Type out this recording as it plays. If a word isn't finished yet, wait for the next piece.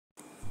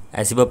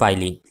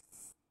Acebrophylline.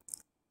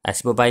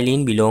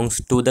 Acebrophylline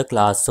belongs to the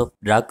class of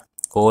drug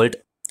called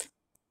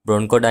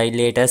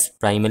bronchodilators,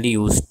 primarily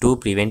used to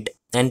prevent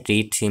and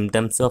treat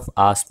symptoms of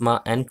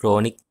asthma and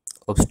chronic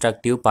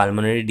obstructive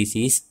pulmonary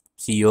disease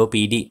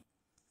 (COPD).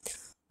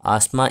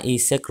 Asthma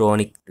is a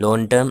chronic,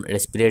 long-term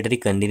respiratory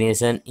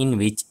condition in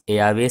which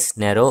airways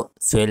narrow,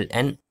 swell,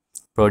 and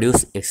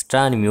produce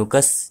extra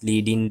mucus,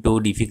 leading to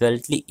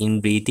difficulty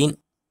in breathing.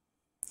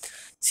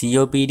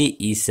 COPD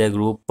is a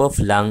group of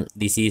lung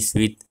disease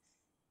with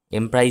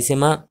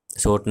emphysema,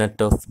 shortness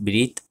of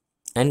breath,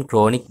 and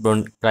chronic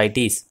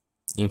bronchitis,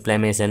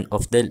 inflammation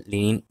of the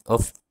lining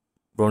of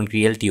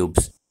bronchial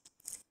tubes.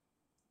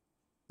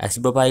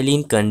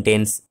 Acebrophylline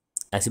contains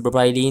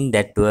acebrophylline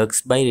that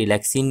works by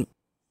relaxing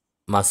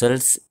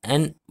muscles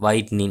and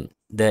whitening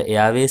the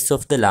airways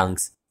of the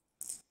lungs.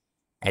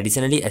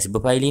 Additionally,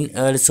 acebrophylline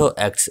also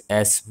acts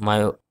as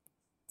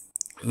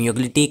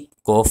mucolytic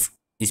cough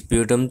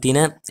sputum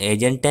thinner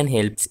agent and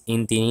helps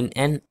in thinning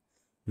and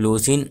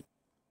loosening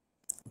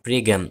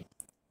phlegm,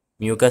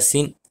 mucus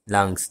in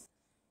lungs,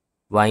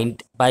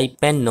 windpipe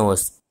and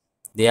nose.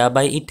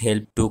 Thereby it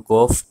helps to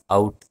cough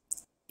out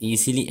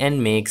easily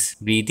and makes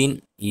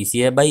breathing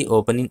easier by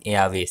opening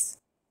airways.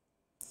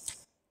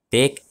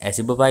 Take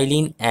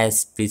acebrophylline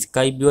as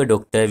prescribed. Your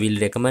doctor will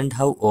recommend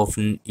how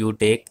often you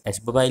take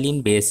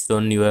acebrophylline based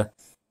on your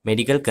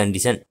medical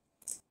condition.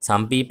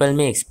 Some people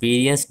may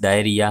experience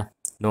diarrhea,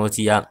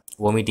 nausea,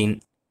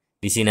 vomiting,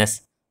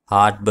 dizziness,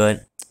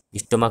 heartburn,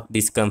 stomach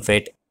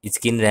discomfort,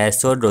 skin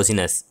rash or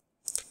drowsiness.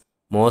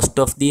 Most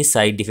of these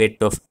side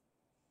effects of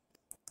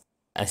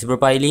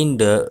acebrophylline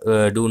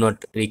do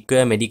not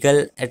require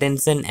medical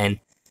attention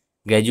and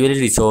gradually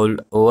resolve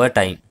over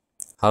time.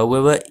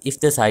 However, if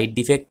the side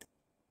effect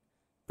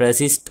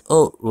persist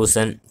or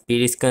worsen,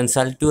 please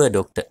consult your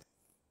doctor.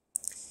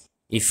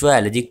 If you are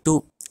allergic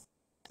to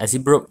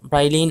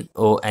acebrophylline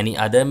or any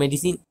other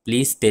medicine,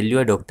 please tell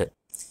your doctor.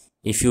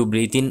 If you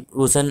breathe in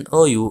worsen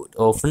or you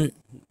often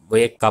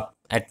wake up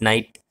at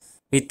night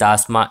with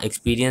asthma,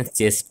 experience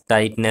chest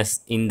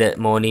tightness in the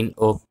morning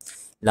or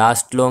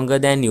last longer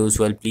than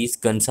usual, please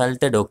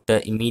consult a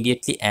doctor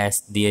immediately,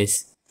 as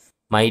these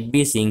might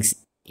be things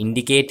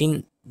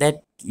indicating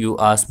that your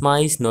asthma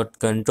is not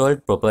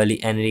controlled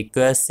properly and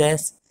requires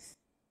as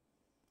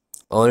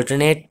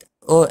alternate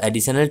or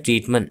additional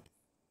treatment.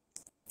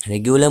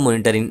 Regular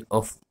monitoring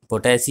of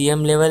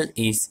potassium level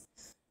is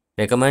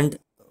recommended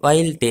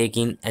while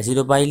taking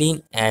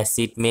acebrophylline, as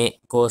it may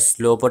cause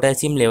low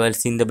potassium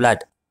levels in the blood.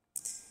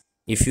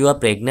 If you are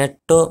pregnant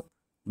or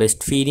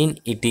breastfeeding,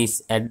 it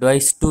is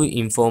advised to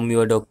inform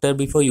your doctor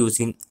before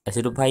using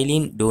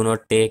acebrophylline. Do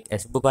not take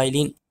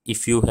acebrophylline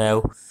if you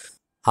have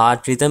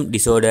heart rhythm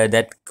disorder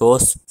that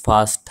cause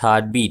fast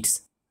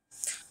heartbeats.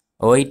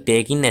 Avoid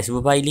taking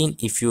acebrophylline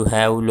if you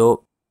have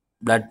low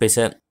blood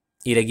pressure,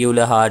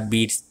 irregular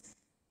heartbeats,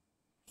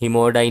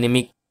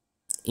 hemodynamic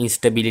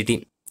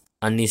instability,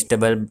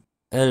 unstable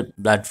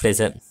blood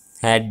pressure,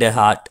 had a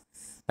heart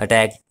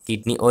attack,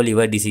 kidney or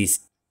liver disease.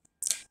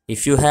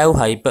 If you have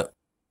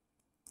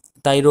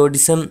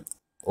hyperthyroidism,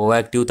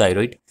 overactive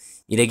thyroid,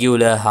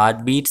 irregular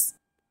heartbeats,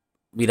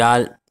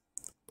 viral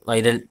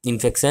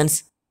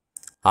infections,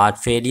 heart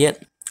failure,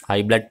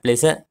 high blood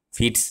pressure,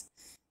 fits,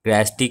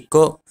 gastric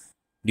or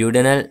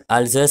duodenal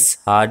ulcers,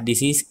 heart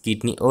disease,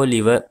 kidney or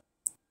liver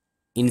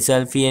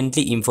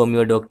insufficiently, inform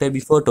your doctor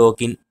before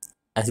taking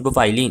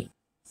acebrophylline.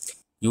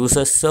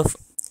 Uses of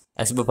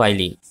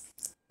acebrophylline: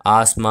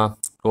 asthma,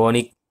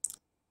 chronic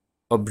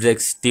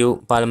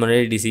obstructive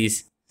pulmonary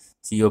disease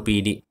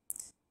 (COPD).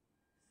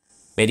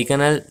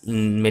 Medicinal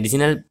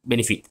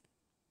benefit: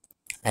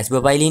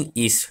 acebrophylline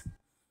is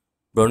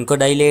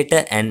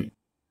bronchodilator and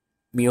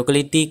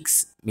mucolytic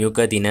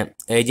mucus thinner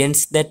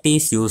agents that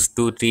is used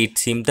to treat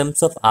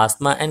symptoms of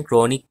asthma and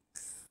chronic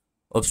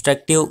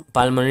obstructive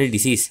pulmonary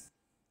disease.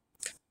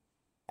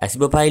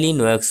 Acebrophylline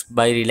works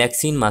by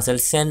relaxing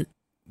muscles and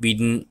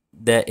within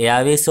the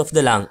airways of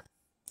the lung.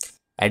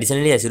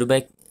 Additionally,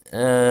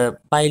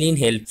 acebrophylline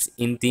helps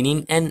in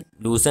thinning and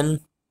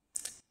loosen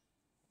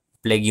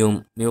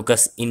phlegm,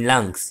 mucus in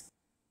lungs,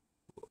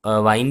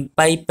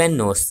 windpipe and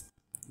nose.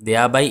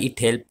 Thereby, it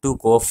helps to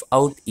cough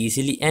out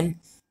easily and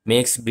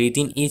makes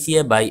breathing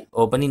easier by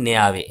opening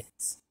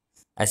airways.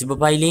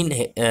 Acebrophylline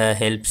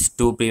helps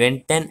to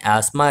prevent an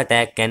asthma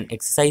attack and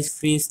exercise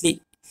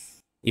freely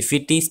if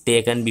it is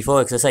taken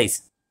before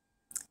exercise.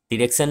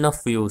 Direction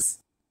of use: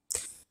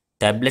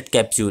 tablet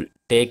capsule.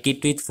 Take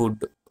it with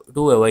food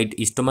to avoid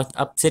stomach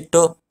upset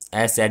or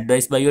as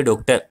advised by your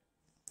doctor.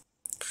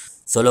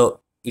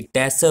 Swallow it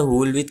as a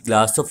whole with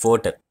glass of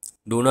water.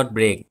 Do not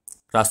break,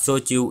 crush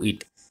or chew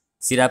it.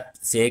 Syrup: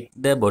 shake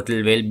the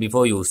bottle well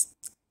before use.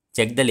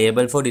 Check the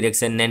label for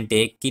direction and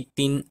take it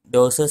in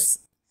doses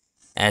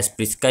as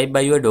prescribed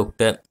by your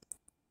doctor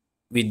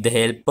with the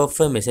help of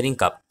a measuring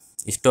cup.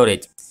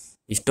 Storage: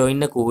 store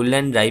in a cool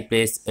and dry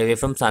place away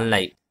from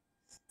sunlight.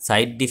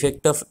 Side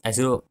effect of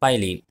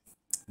acebrophylline: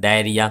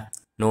 diarrhea,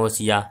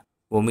 nausea,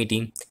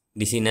 vomiting,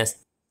 dizziness,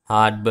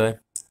 heartburn,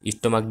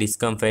 stomach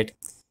discomfort,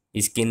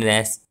 skin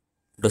rash,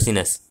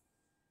 drowsiness.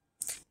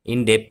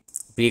 in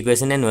depth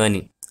precaution and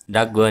warning.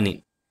 Drug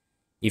warning.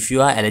 If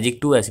you are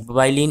allergic to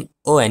acebrophylline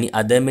or any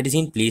other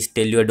medicine, please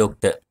tell your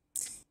doctor.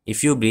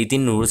 If you breathe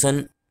in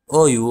Nurusan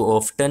or you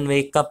often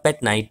wake up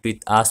at night with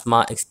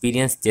asthma,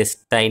 experience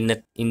chest tightness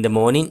in the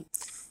morning,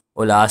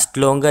 or last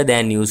longer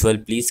than usual,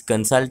 please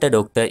consult a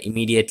doctor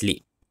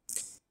immediately,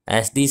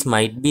 as this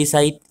might be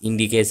slight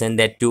indication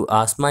that your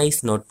asthma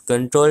is not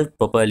controlled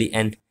properly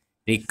and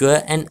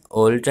require an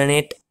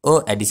alternate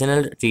or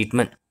additional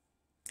treatment.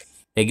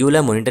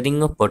 Regular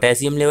monitoring of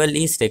potassium level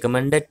is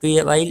recommended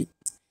while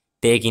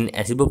taking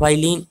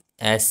acebrophylline,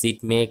 as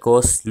it may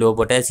cause low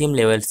potassium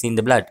levels in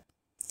the blood.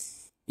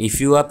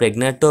 If you are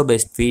pregnant or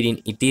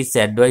breastfeeding, it is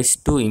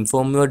advised to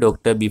inform your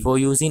doctor before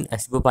using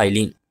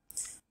acebrophylline.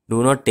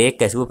 Do not take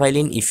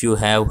acebrophylline if you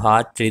have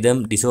heart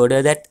rhythm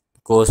disorder that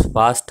cause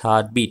fast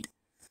heartbeat.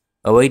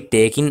 Avoid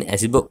taking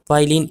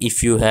acebrophylline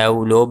if you have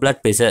low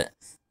blood pressure,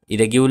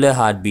 irregular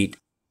heartbeat,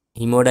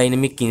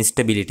 hemodynamic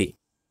instability,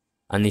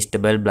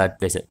 unstable blood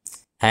pressure,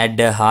 had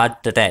a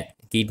heart attack,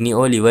 kidney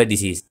or liver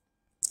disease.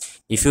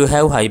 If you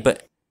have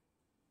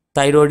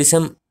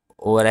hyperthyroidism,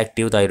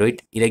 overactive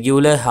thyroid,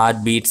 irregular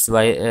heartbeats,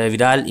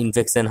 viral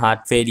infection,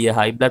 heart failure,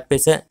 high blood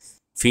pressure,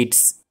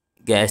 fits,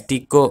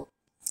 gastric or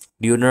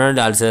duodenal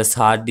ulcers,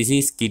 heart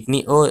disease,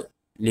 kidney or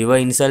liver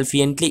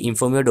insufficiently,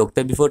 inform your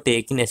doctor before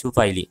taking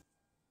acebrophylline.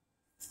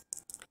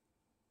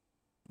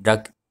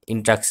 Drug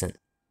interaction.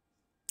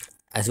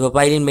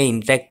 Acebrophylline may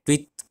interact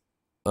with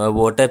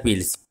water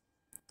pills,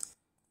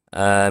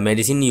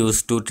 medicine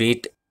used to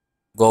treat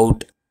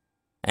gout,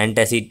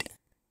 antacid,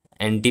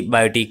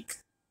 antibiotic,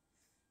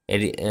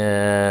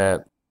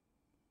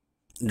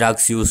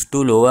 drugs used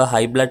to lower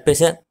high blood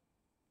pressure,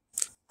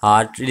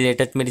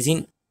 heart-related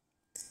medicine,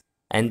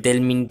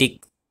 anthelmintic,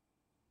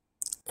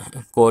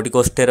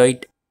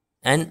 corticosteroid,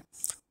 and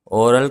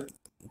oral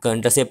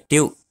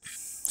contraceptive.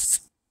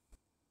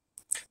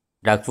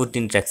 Drug food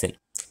interaction.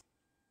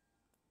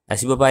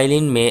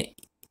 Acebrophylline may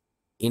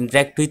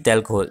interact with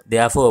alcohol.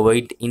 Therefore,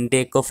 avoid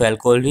intake of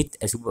alcohol with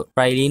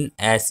acebrophylline,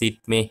 as it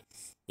may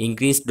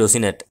increase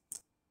dosage.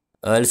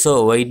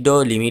 Also, avoid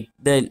or limit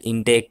the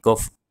intake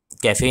of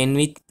caffeine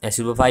with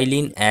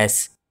acebrophylline,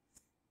 as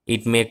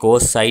it may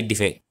cause side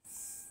effects.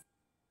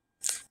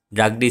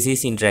 Drug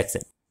disease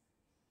interaction.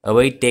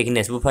 Avoid taking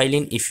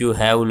acebrophylline if you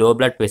have low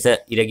blood pressure,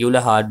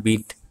 irregular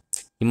heartbeat,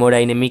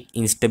 hemodynamic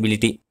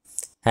instability,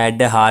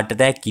 had a heart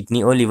attack,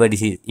 kidney or liver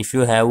disease. If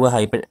you have a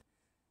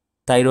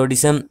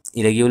hyperthyroidism,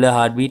 irregular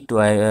heartbeat,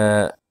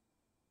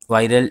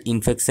 viral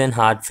infection,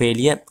 heart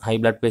failure, high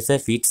blood pressure,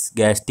 fits,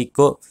 gastric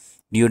or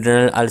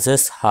duodenal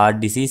ulcers, heart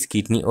disease,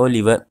 kidney or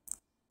liver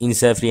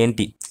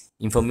insufficiency,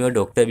 inform your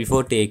doctor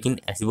before taking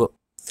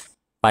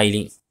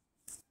acebrophylline.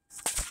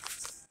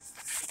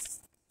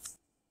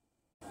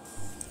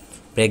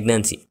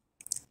 Pregnancy.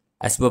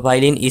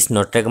 Acebrophylline is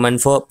not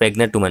recommended for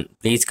pregnant women.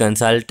 Please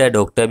consult a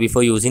doctor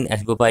before using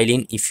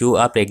acebrophylline if you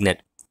are pregnant.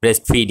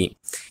 Breastfeeding.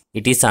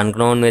 It is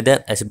unknown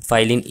whether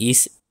acebrophylline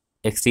is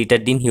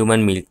excreted in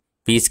human milk.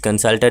 Please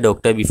consult a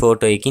doctor before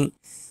taking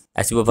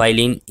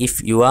acebrophylline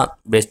if you are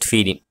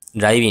breastfeeding.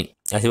 Driving.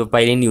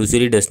 Acebrophylline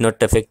usually does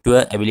not affect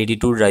your ability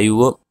to drive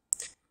or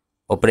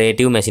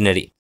operative machinery.